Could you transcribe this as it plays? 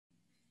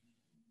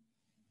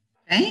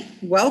Okay,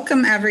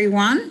 welcome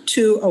everyone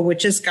to A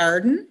Witch's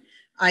Garden.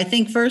 I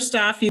think first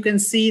off, you can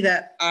see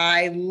that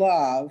I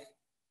love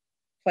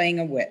playing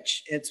a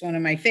witch. It's one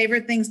of my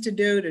favorite things to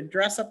do, to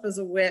dress up as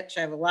a witch.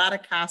 I have a lot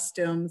of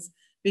costumes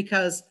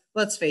because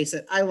let's face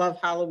it, I love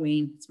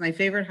Halloween. It's my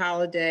favorite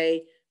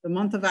holiday. The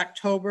month of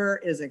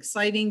October is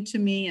exciting to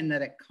me, and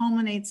that it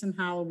culminates in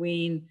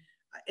Halloween.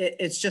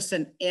 It's just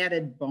an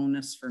added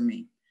bonus for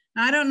me.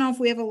 Now, I don't know if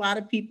we have a lot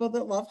of people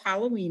that love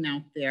Halloween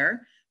out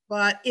there,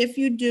 but if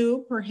you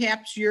do,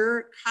 perhaps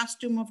your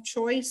costume of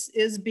choice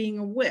is being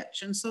a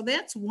witch. And so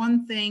that's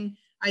one thing.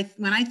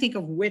 When I think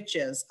of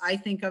witches, I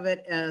think of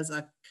it as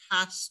a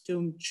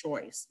costume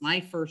choice,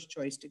 my first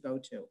choice to go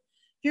to.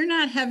 If you're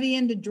not heavy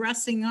into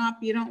dressing up,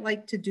 you don't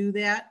like to do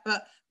that,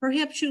 but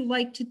perhaps you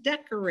like to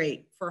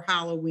decorate for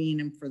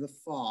Halloween and for the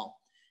fall.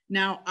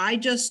 Now, I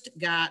just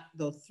got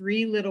the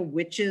 3 little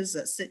witches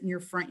that sit in your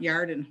front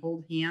yard and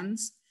hold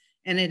hands,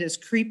 and it has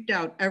creeped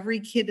out every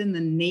kid in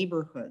the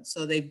neighborhood.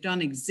 So they've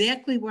done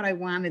exactly what I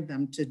wanted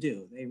them to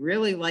do. They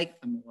really like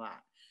them a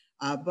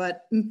lot.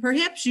 But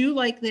perhaps you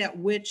like that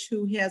witch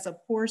who has a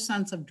poor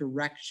sense of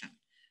direction.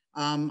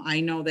 I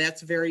know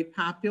that's very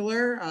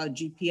popular.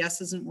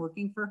 GPS isn't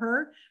working for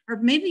her. Or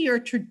maybe you're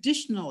a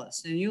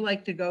traditionalist and you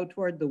like to go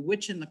toward the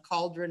witch in the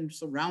cauldron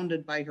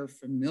surrounded by her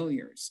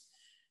familiars.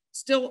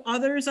 Still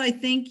others, I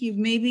think you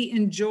maybe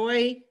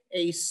enjoy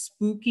a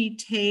spooky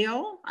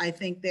tale. I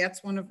think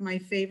that's one of my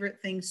favorite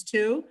things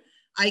too.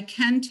 I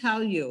can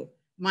tell you,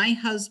 my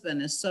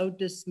husband is so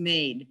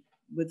dismayed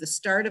with the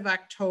start of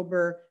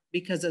October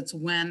because it's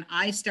when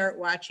I start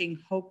watching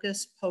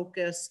Hocus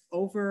Pocus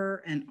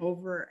over and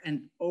over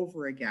and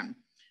over again.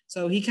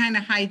 So he kind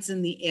of hides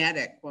in the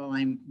attic while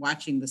I'm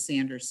watching the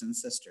Sanderson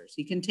sisters.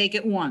 He can take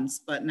it once,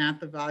 but not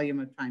the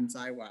volume of times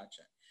I watch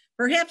it.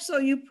 Perhaps so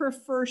you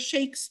prefer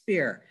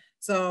Shakespeare.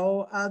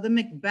 So the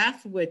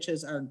Macbeth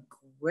witches are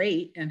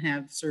great and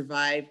have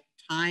survived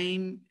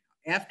time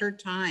after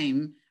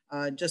time,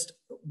 just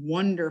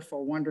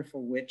wonderful,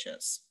 wonderful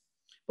witches.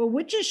 But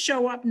witches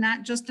show up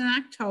not just in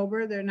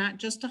October. They're not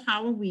just a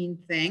Halloween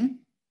thing.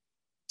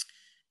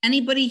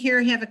 Anybody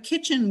here have a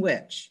kitchen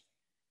witch?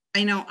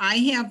 I know I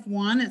have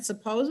one. It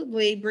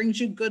supposedly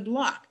brings you good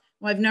luck.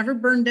 Well, I've never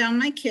burned down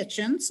my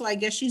kitchen, so I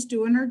guess she's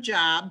doing her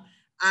job.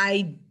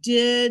 I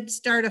did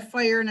start a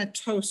fire in a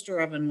toaster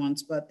oven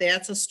once, but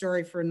that's a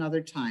story for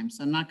another time,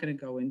 so I'm not going to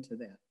go into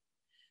that.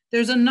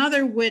 There's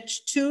another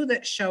witch too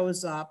that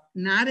shows up,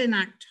 not in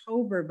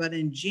October, but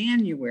in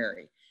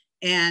January.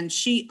 And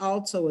she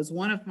also is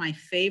one of my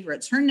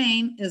favorites. Her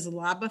name is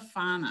La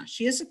Befana.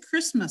 She is a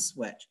Christmas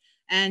witch,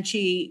 and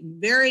she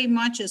very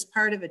much is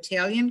part of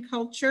Italian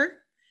culture.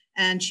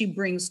 And she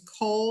brings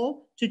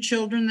coal to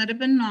children that have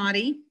been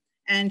naughty,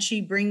 and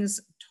she brings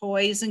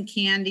toys and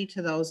candy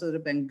to those that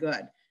have been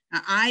good.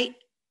 Now, I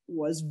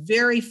was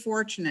very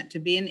fortunate to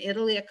be in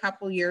Italy a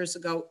couple years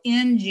ago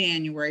in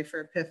January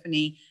for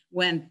Epiphany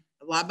when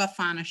La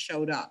Befana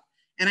showed up.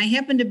 And I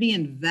happened to be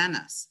in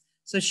Venice.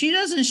 So she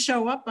doesn't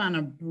show up on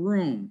a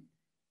broom.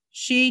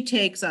 She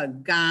takes a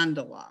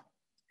gondola.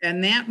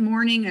 And that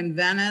morning in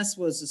Venice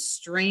was the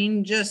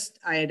strangest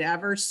I had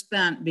ever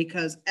spent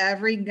because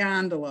every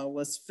gondola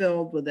was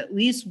filled with at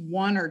least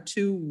 1 or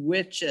 2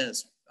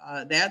 witches.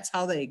 That's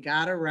how they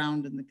got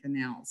around in the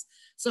canals.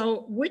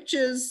 So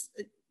witches,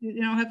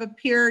 have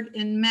appeared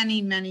in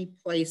many, many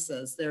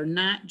places. They're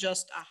not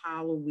just a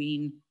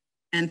Halloween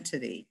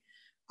entity.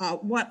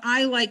 What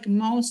I like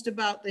most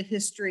about the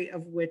history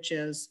of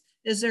witches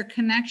is their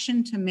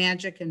connection to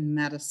magic and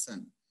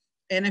medicine.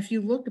 And if you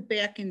look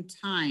back in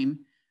time,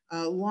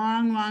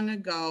 long, long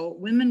ago,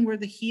 women were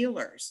the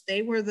healers.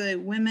 They were the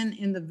women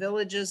in the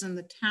villages and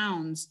the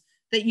towns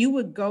that you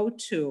would go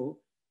to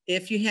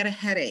if you had a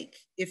headache,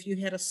 if you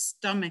had a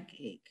stomach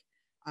ache.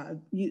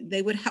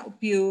 They would help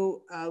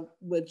you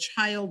with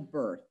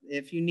childbirth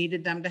if you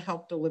needed them to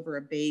help deliver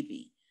a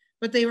baby.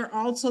 But they were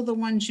also the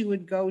ones you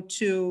would go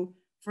to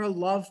for a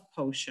love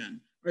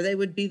potion, or they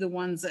would be the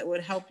ones that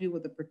would help you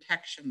with a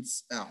protection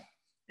spell.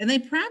 And they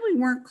probably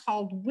weren't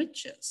called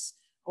witches,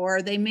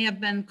 or they may have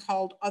been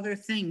called other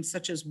things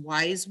such as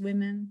wise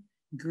women,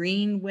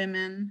 green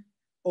women,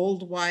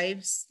 old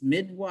wives,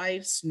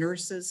 midwives,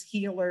 nurses,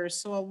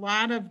 healers. So a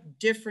lot of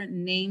different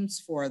names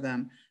for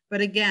them.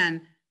 But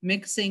again,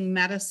 mixing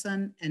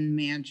medicine and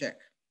magic.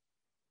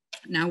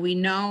 Now we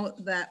know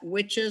that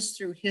witches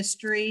through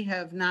history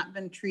have not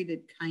been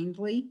treated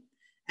kindly,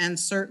 and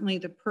certainly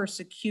the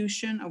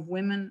persecution of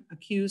women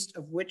accused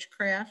of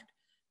witchcraft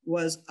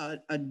was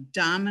a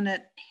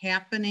dominant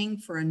happening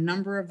for a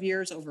number of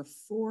years, over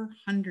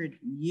 400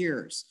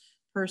 years,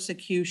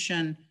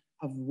 persecution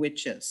of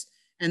witches.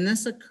 And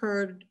this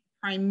occurred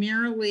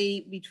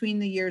primarily between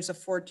the years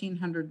of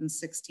 1400 and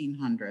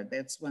 1600.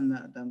 That's when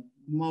the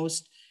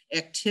most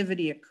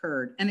activity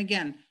occurred. And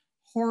again,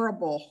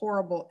 horrible,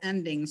 horrible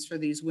endings for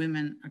these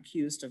women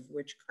accused of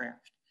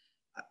witchcraft.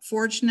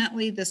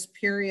 Fortunately, this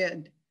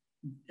period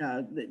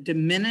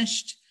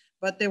diminished,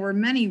 but there were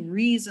many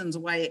reasons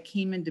why it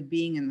came into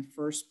being in the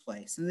first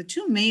place. And the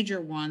 2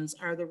 major ones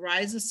are the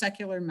rise of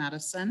secular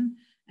medicine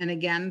And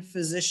again,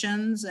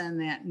 physicians and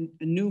that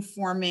new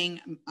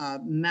forming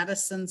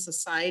medicine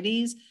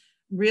societies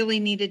really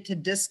needed to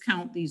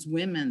discount these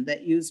women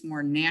that use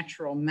more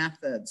natural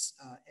methods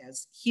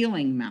as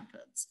healing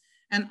methods.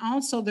 And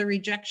also the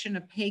rejection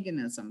of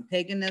paganism.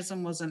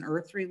 Paganism was an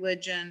earth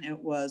religion. It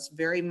was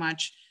very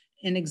much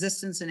in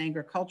existence in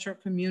agricultural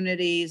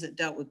communities. It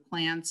dealt with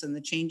plants and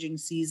the changing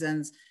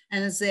seasons.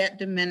 And as that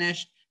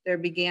diminished, there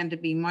began to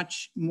be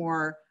much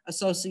more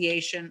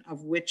association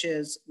of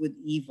witches with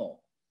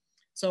evil.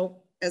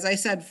 So as I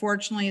said,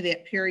 fortunately,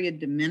 that period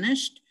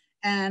diminished.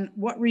 And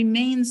what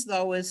remains,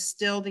 though, is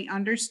still the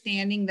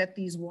understanding that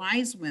these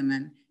wise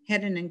women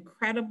had an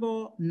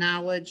incredible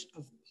knowledge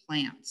of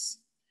plants.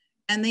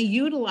 And they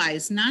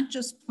utilized not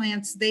just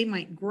plants they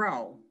might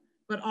grow,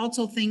 but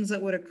also things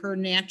that would occur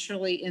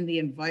naturally in the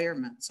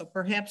environment. So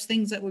perhaps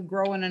things that would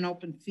grow in an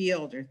open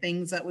field or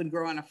things that would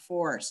grow in a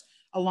forest,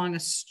 along a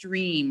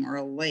stream or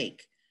a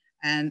lake.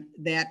 And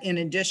that in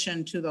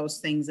addition to those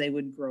things, they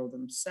would grow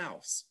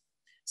themselves.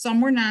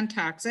 Some were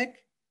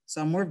non-toxic,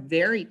 some were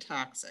very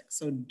toxic.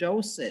 So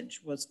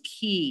dosage was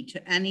key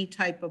to any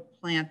type of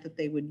plant that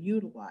they would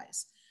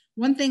utilize.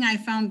 One thing I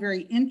found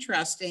very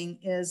interesting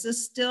is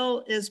this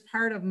still is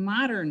part of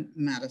modern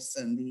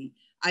medicine, the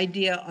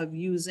idea of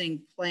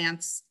using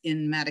plants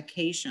in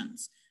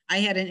medications. I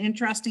had an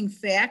interesting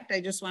fact.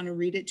 I just want to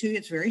read it to you.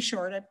 It's very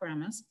short, I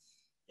promise.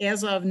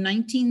 As of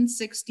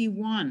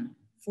 1961,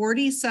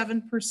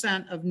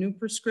 47% of new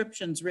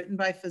prescriptions written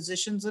by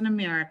physicians in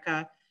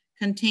America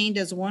contained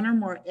as one or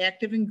more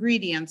active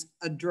ingredients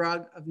a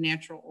drug of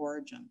natural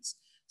origins.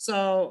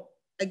 So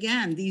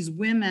again, these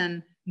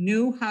women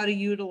knew how to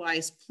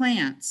utilize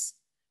plants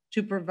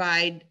to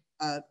provide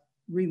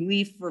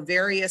relief for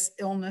various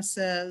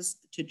illnesses,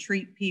 to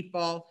treat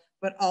people,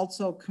 but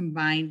also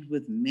combined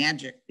with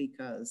magic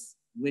because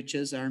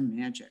witches are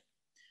magic.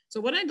 So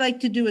what I'd like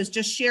to do is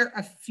just share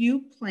a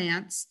few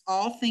plants,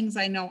 all things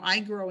I know I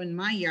grow in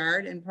my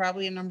yard and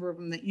probably a number of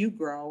them that you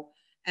grow.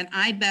 And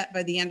I bet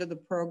by the end of the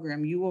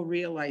program, you will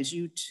realize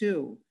you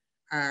too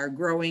are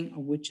growing a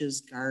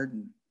witch's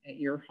garden at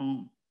your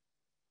home.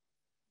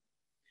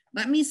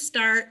 Let me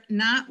start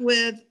not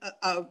with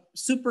a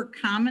super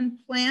common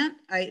plant.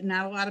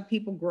 Not a lot of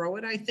people grow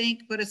it, I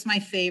think, but it's my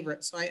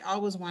favorite. So I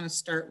always want to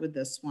start with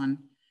this one.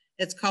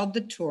 It's called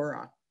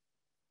datura.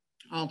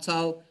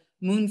 Also,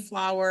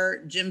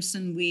 moonflower,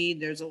 Jimson weed.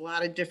 There's a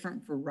lot of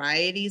different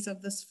varieties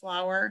of this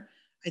flower.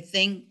 I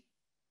think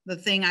the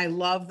thing I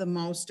love the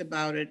most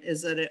about it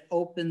is that it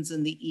opens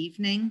in the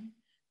evening.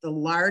 The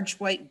large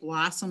white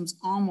blossoms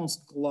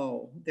almost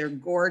glow. They're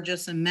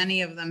gorgeous, and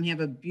many of them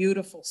have a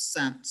beautiful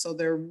scent. So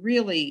they're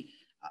really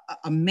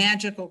a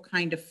magical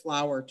kind of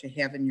flower to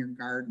have in your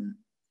garden.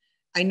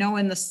 I know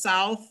in the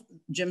South,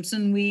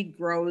 Jimson weed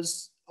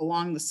grows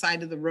along the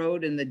side of the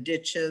road in the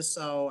ditches.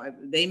 So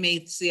they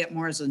may see it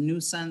more as a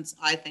nuisance.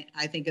 I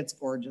think it's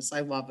gorgeous.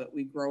 I love it.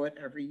 We grow it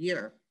every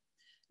year.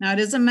 Now it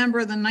is a member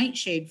of the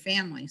nightshade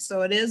family,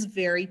 so it is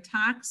very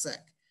toxic.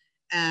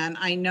 And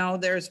I know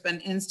there's been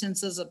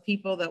instances of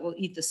people that will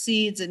eat the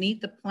seeds and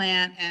eat the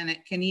plant, and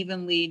it can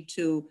even lead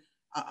to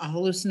a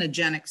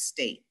hallucinogenic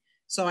state.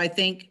 So I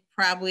think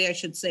probably I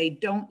should say,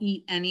 don't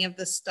eat any of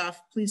this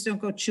stuff. Please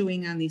don't go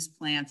chewing on these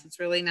plants.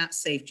 It's really not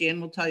safe. Jan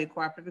will tell you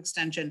Cooperative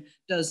Extension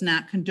does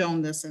not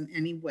condone this in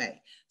any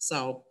way.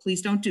 So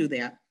please don't do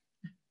that.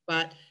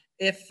 But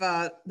if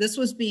this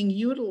was being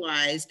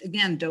utilized,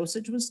 again,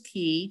 dosage was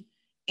key.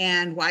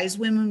 And wise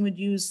women would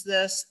use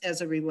this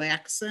as a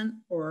relaxant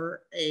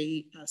or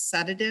a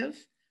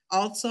sedative.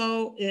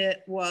 Also,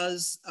 it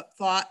was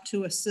thought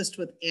to assist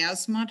with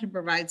asthma, to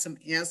provide some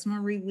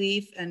asthma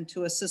relief and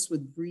to assist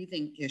with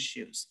breathing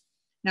issues.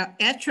 Now,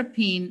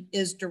 atropine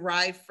is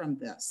derived from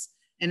this,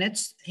 and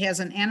it has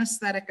an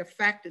anesthetic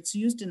effect. It's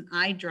used in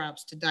eye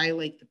drops to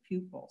dilate the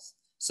pupils.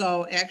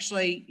 So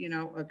actually, you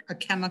know, a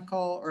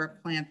chemical or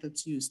a plant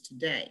that's used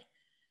today.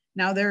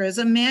 Now, there is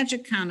a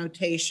magic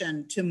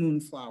connotation to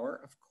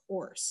moonflower, of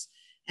course.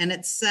 And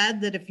it's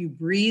said that if you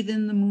breathe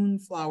in the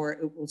moonflower,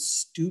 it will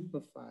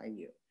stupefy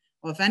you.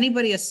 Well, if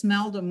anybody has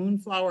smelled a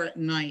moonflower at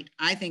night,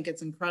 I think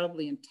it's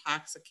incredibly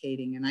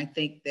intoxicating. And I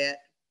think that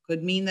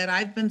could mean that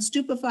I've been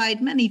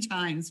stupefied many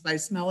times by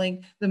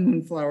smelling the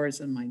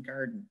moonflowers in my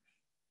garden.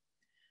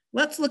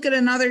 Let's look at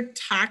another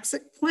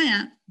toxic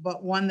plant,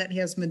 but one that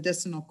has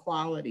medicinal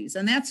qualities,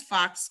 and that's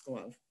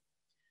foxglove.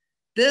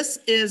 This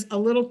is a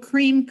little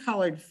cream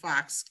colored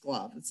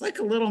foxglove. It's like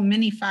a little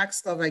mini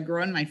foxglove I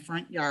grow in my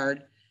front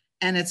yard,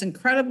 and it's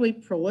incredibly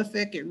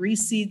prolific. It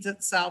reseeds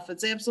itself.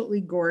 It's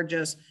absolutely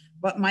gorgeous,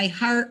 but my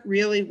heart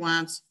really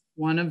wants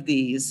one of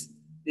these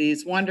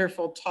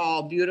wonderful,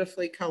 tall,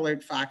 beautifully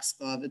colored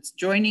foxglove. It's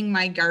joining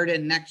my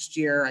garden next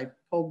year. I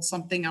pulled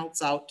something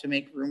else out to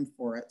make room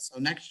for it. So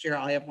next year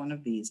I'll have one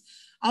of these.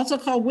 Also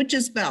called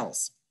witch's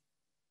bells,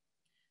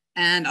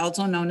 and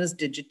also known as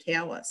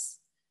digitalis.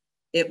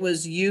 It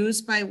was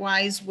used by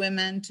wise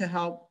women to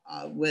help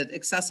with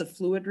excessive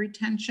fluid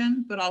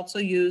retention, but also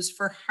used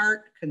for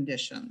heart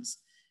conditions.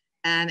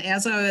 And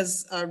as I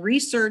was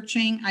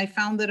researching, I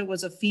found that it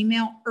was a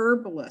female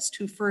herbalist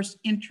who first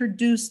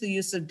introduced the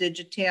use of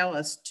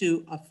digitalis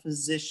to a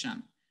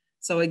physician.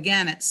 So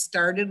again, it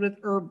started with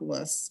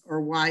herbalists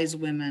or wise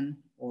women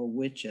or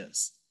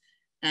witches.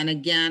 And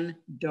again,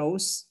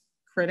 dose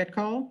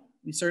critical.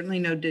 We certainly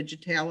know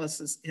digitalis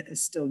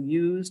is still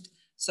used.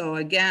 So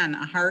again,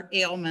 a heart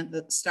ailment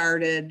that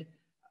started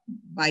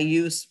by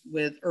use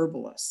with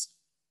herbalists.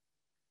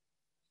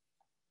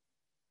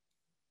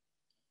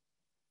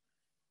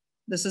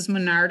 This is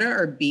Monarda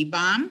or bee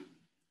balm.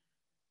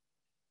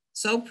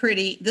 So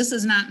pretty. This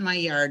is not in my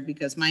yard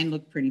because mine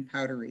looked pretty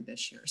powdery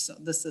this year. So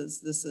this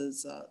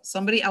is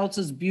somebody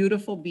else's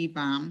beautiful bee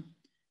balm.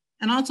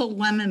 And also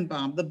lemon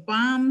balm. The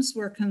balms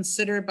were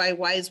considered by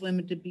wise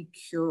women to be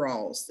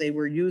cure-alls. They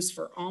were used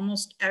for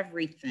almost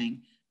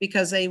everything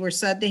because they were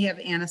said to have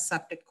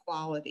antiseptic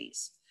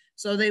qualities.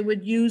 So they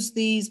would use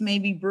these,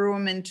 maybe brew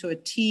them into a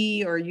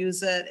tea or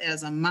use it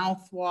as a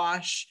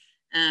mouthwash.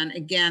 And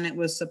again, it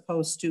was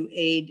supposed to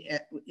aid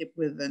it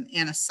with an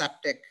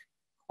antiseptic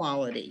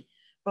quality.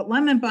 But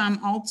lemon balm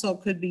also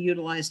could be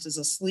utilized as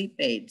a sleep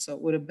aid. So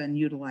it would have been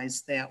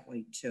utilized that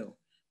way too.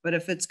 But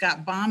if it's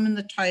got balm in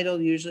the title,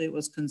 usually it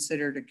was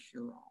considered a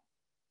cure-all.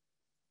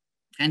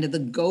 Kind of the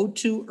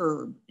go-to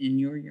herb in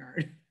your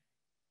yard.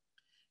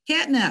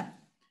 Catnip.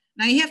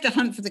 Now you have to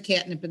hunt for the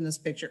catnip in this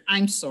picture.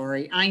 I'm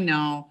sorry, I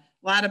know.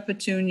 A lot of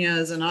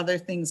petunias and other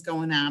things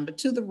going on, but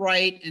to the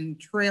right and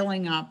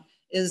trailing up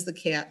is the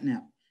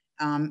catnip.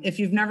 If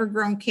you've never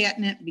grown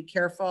catnip, be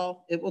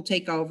careful. It will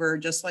take over,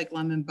 just like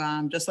lemon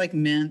balm, just like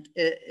mint.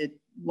 It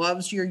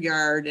loves your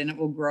yard and it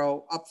will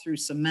grow up through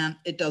cement.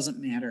 It doesn't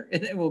matter.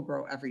 It will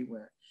grow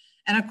everywhere.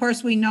 And of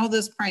course, we know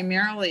this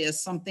primarily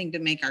as something to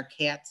make our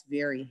cats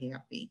very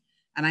happy.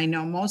 And I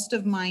know most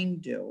of mine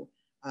do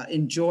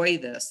enjoy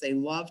this. They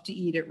love to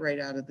eat it right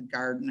out of the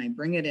garden. I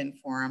bring it in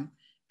for them.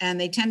 And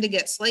they tend to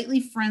get slightly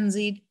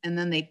frenzied and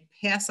then they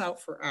pass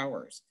out for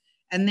hours.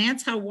 And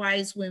that's how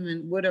wise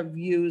women would have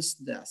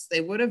used this. They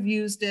would have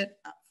used it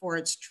for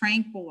its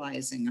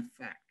tranquilizing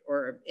effect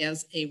or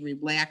as a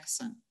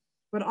relaxant.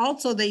 But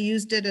also they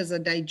used it as a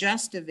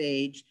digestive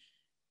aid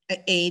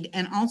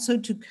and also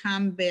to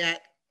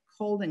combat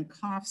cold and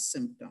cough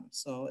symptoms.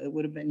 So it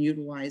would have been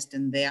utilized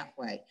in that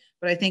way.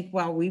 But I think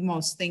while we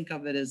most think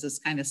of it as this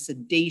kind of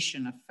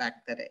sedation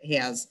effect that it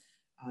has,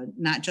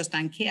 not just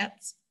on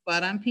cats,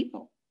 but on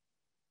people.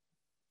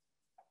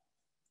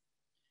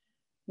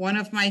 One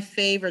of my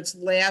favorites,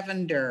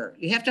 lavender.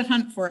 You have to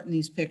hunt for it in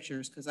these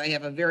pictures because I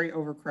have a very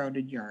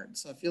overcrowded yard.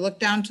 So if you look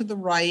down to the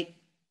right,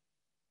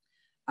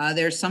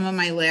 there's some of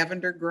my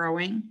lavender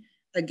growing.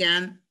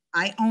 Again,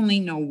 I only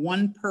know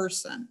one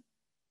person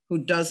who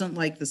doesn't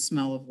like the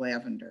smell of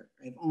lavender.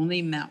 I've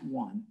only met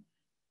one.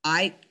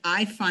 I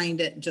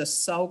find it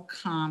just so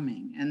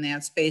calming, and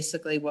that's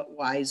basically what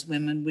wise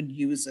women would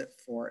use it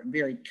for. A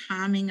very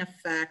calming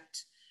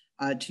effect,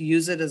 to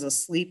use it as a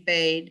sleep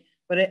aid,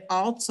 but it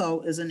also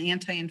is an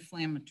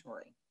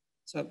anti-inflammatory.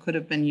 So it could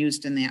have been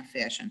used in that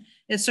fashion.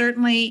 It's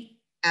certainly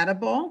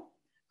edible.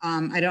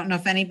 I don't know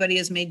if anybody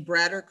has made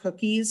bread or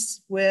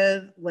cookies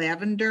with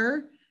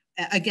lavender.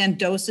 Again,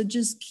 dosage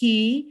is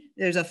key.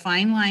 There's a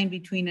fine line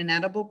between an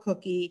edible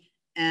cookie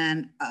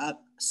and a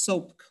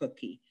soap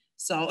cookie.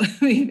 So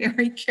be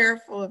very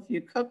careful if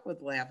you cook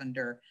with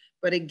lavender.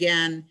 But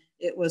again,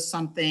 it was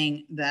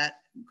something that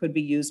could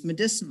be used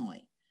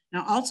medicinally.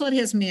 Now, also it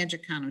has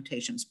magic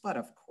connotations, but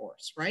of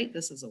course, right?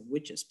 This is a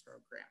witch's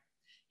program.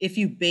 If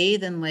you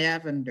bathe in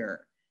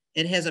lavender,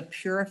 it has a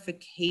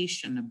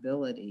purification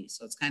ability.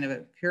 So it's kind of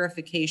a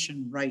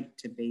purification rite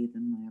to bathe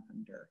in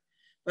lavender.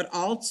 But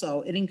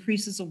also it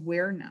increases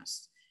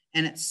awareness.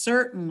 And it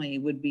certainly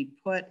would be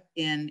put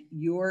in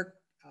your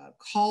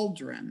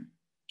cauldron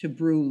to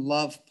brew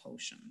love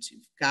potions.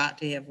 You've got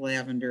to have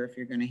lavender if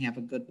you're going to have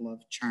a good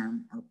love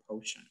charm or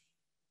potion.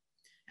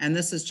 And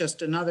this is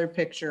just another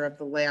picture of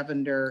the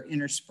lavender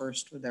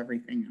interspersed with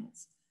everything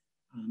else.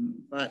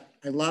 But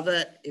I love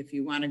it. If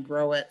you want to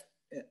grow it,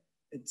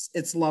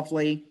 it's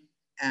lovely.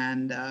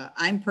 And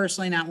I'm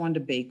personally not one to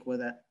bake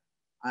with it.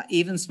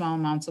 Even small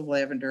amounts of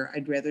lavender,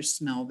 I'd rather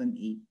smell than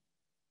eat.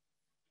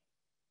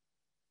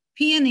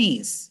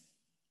 Peonies.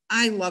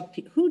 I love,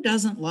 who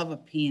doesn't love a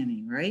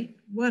peony, right?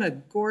 What a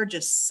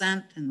gorgeous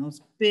scent and those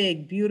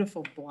big,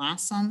 beautiful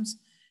blossoms.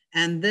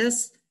 And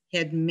this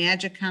had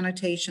magic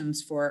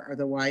connotations for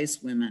the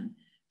wise women.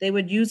 They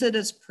would use it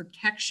as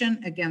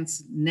protection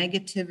against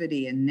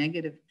negativity and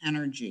negative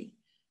energy.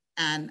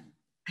 And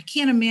I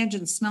can't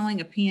imagine smelling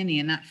a peony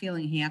and not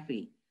feeling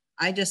happy.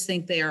 I just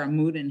think they are a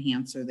mood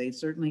enhancer. They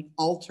certainly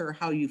alter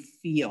how you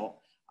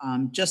feel,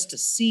 just to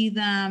see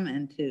them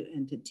and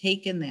to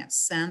take in that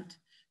scent.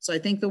 So I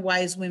think the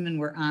wise women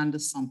were onto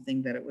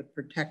something, that it would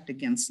protect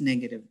against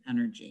negative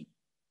energy.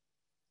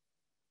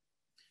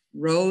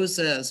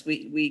 Roses.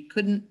 We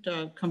couldn't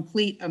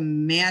complete a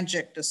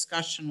magic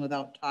discussion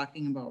without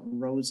talking about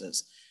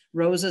roses.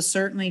 Roses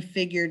certainly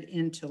figured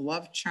into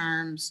love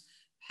charms.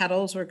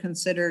 Petals were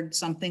considered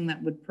something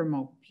that would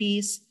promote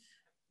peace.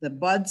 The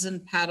buds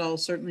and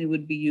petals certainly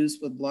would be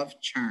used with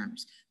love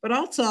charms. But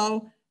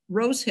also,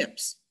 rose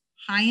hips,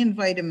 high in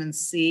vitamin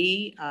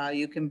C.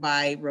 You can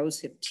buy rose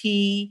hip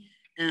tea,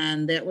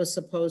 and that was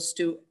supposed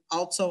to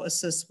also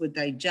assist with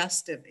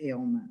digestive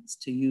ailments,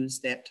 to use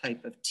that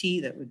type of tea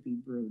that would be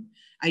brewed.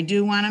 I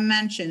do want to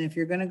mention, if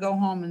you're going to go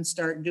home and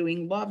start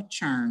doing love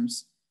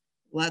charms,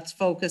 let's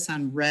focus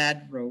on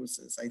red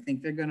roses. I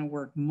think they're going to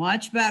work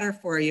much better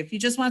for you. If you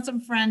just want some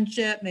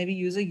friendship, maybe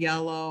use a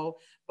yellow,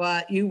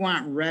 but you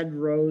want red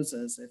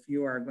roses if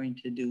you are going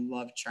to do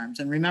love charms.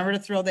 And remember to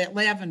throw that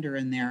lavender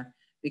in there,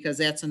 because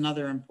that's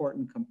another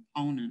important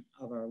component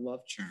of our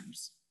love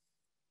charms.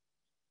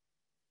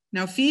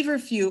 Now,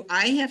 feverfew,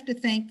 I have to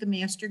thank the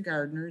Master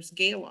Gardener's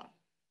Gala,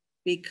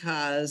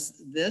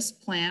 because this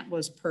plant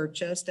was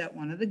purchased at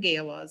one of the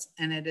galas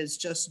and it is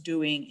just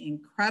doing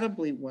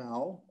incredibly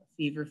well,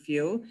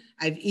 feverfew.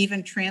 I've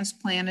even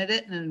transplanted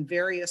it in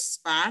various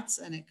spots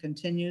and it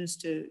continues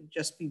to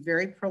just be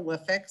very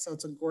prolific. So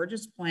it's a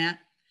gorgeous plant.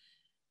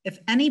 If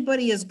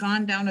anybody has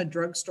gone down a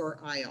drugstore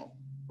aisle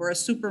or a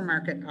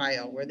supermarket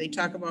aisle where they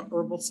talk about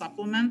herbal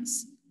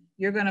supplements,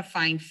 you're going to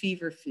find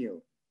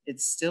feverfew.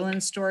 It's still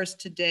in stores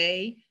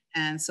today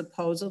and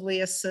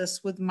supposedly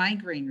assists with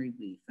migraine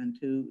relief and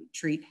to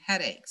treat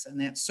headaches. And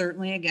that's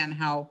certainly, again,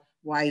 how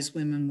wise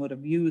women would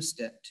have used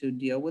it, to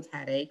deal with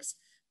headaches.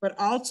 But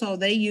also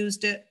they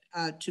used it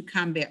to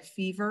combat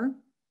fever,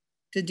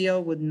 to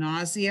deal with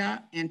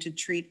nausea, and to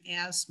treat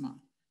asthma.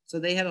 So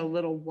they had a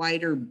little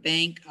wider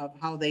bank of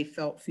how they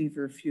felt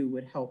feverfew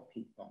would help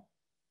people.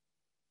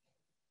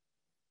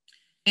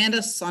 And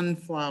a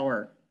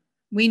sunflower.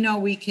 We know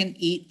we can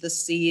eat the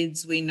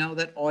seeds. We know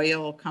that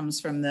oil comes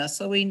from this.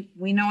 So we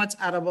know it's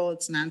edible,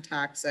 it's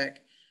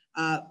non-toxic.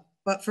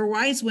 But for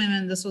wise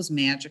women, this was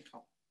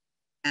magical.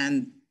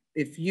 And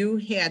if you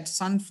had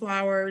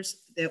sunflowers,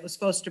 that was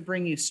supposed to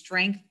bring you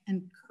strength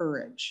and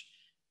courage.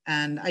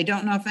 And I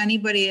don't know if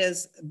anybody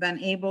has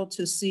been able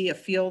to see a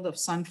field of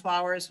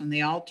sunflowers when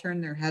they all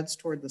turn their heads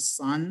toward the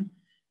sun.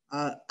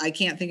 I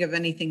can't think of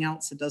anything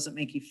else that doesn't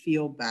make you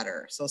feel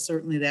better. So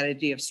certainly that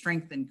idea of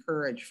strength and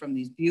courage from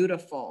these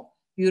beautiful,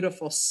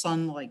 beautiful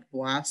sun-like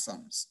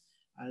blossoms.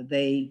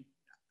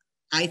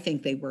 I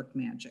think they work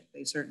magic.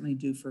 They certainly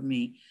do for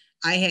me.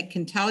 I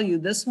can tell you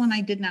this one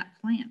I did not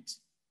plant.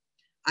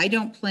 I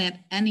don't plant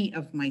any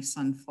of my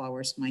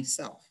sunflowers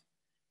myself.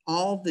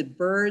 All the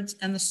birds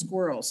and the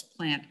squirrels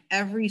plant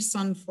every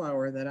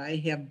sunflower that I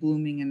have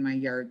blooming in my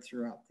yard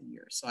throughout the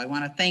year. So I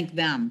want to thank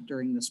them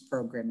during this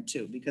program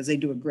too, because they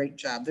do a great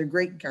job. They're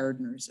great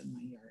gardeners in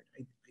my yard.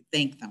 I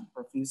thank them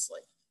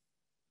profusely.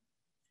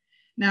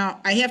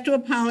 Now, I have to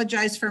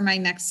apologize for my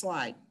next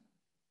slide,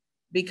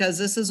 because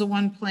this is a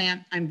one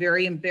plant I'm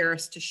very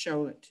embarrassed to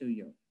show it to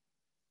you.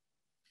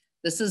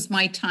 This is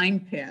my thyme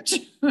patch.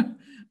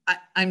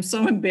 I'm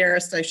so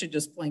embarrassed I should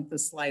just blank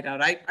this slide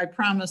out. I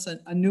promise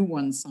a new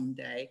one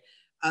someday.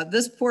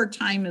 This poor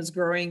thyme is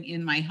growing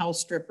in my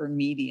house strip or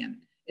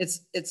median.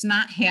 It's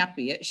not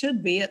happy. It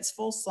should be. It's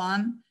full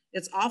sun.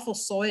 It's awful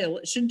soil.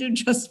 It should do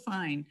just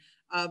fine.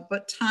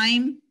 But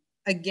thyme,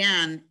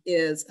 again,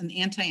 is an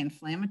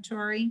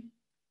anti-inflammatory.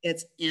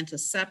 It's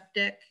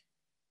antiseptic.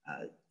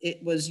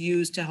 It was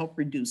used to help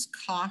reduce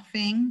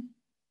coughing.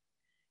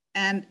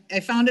 And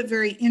I found it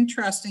very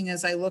interesting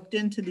as I looked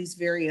into these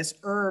various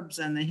herbs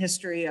and the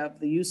history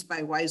of the use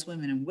by wise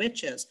women and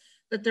witches,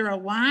 that there are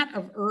a lot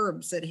of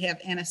herbs that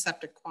have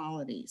antiseptic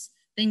qualities.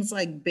 Things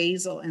like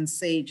basil and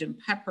sage and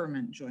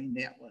peppermint join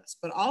that list,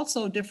 but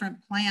also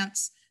different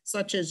plants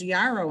such as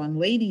yarrow and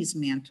lady's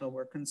mantle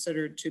were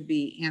considered to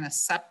be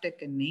antiseptic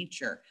in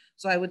nature.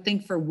 So I would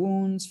think for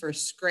wounds, for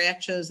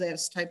scratches, that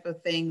type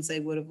of things,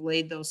 they would have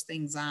laid those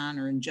things on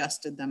or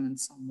ingested them in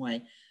some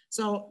way.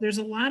 So there's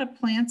a lot of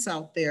plants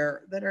out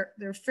there that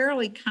they're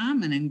fairly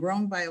common and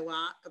grown by a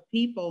lot of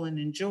people and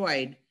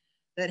enjoyed,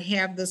 that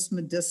have this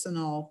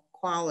medicinal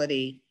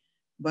quality,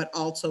 but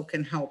also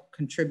can help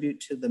contribute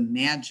to the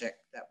magic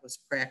that was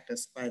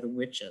practiced by the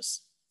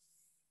witches.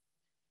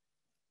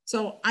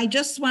 So I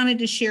just wanted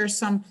to share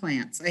some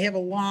plants. I have a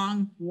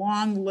long,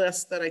 long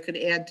list that I could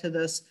add to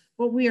this,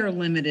 but we are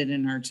limited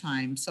in our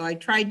time. So I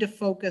tried to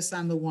focus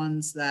on the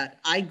ones that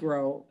I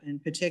grow in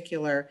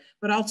particular,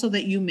 but also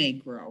that you may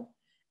grow.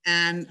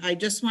 And I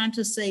just want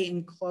to say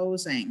in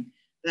closing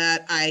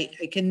that I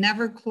can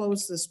never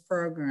close this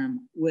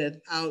program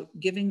without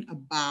giving a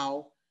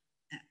bow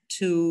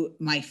to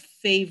my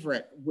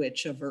favorite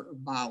witch of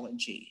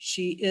herbology.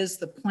 She is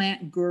the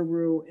plant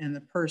guru and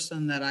the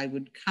person that I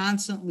would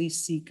constantly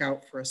seek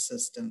out for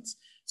assistance.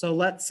 So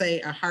let's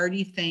say a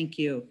hearty thank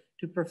you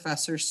to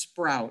Professor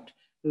Sprout,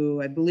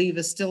 who I believe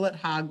is still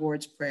at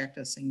Hogwarts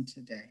practicing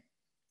today.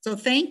 So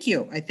thank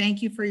you. I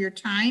thank you for your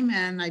time,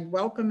 and I'd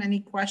welcome any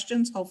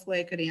questions. Hopefully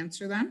I could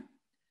answer them.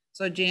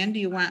 So Jan, do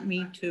you want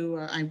me to,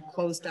 I'm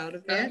closed out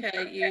of that?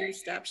 Okay, you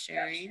stop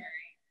sharing.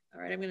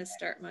 All right, I'm gonna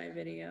start my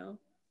video.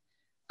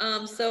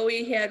 So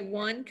we had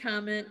one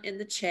comment in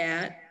the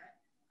chat.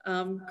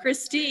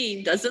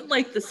 Christine doesn't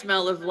like the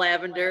smell of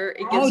lavender.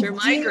 It gives her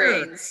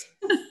migraines.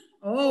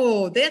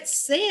 Oh,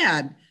 that's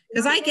sad,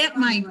 because I get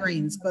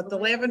migraines, but the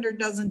lavender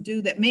doesn't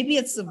do that. Maybe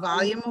it's the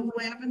volume of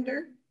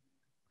lavender.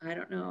 I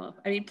don't know.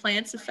 I mean,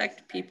 plants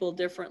affect people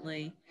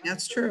differently.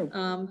 That's true.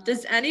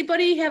 Does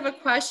anybody have a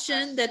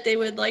question that they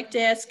would like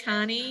to ask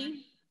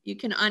Connie? You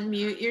can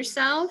unmute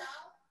yourself.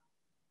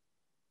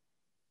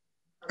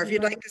 Or if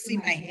you'd like to see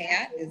my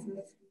hat.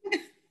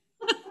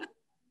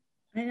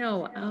 I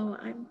know. Oh,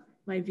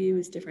 my view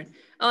is different.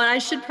 Oh, and I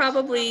should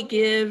probably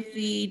give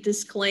the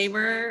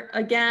disclaimer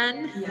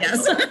again.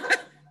 Yes.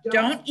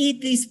 Don't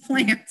eat these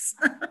plants.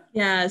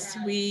 Yes,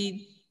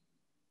 we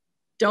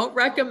don't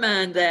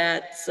recommend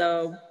that.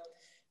 So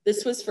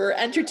this was for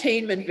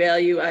entertainment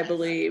value, I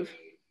believe.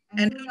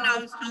 And who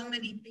knows how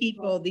many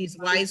people these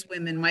wise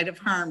women might have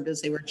harmed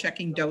as they were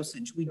checking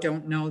dosage. We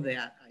don't know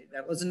that.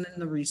 That wasn't in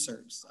the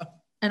research. So.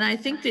 And I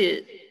think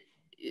that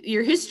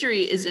your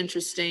history is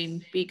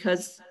interesting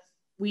because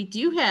we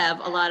do have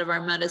a lot of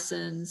our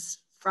medicines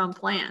from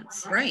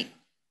plants. Right.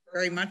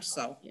 Very much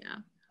so. Yeah.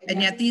 And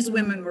yet these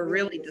women were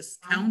really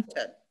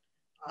discounted,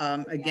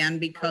 again,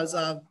 because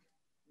of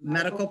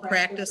medical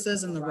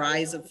practices and the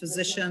rise of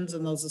physicians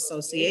and those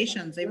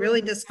associations. They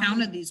really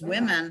discounted these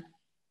women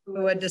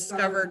who had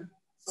discovered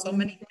so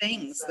many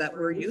things that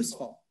were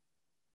useful.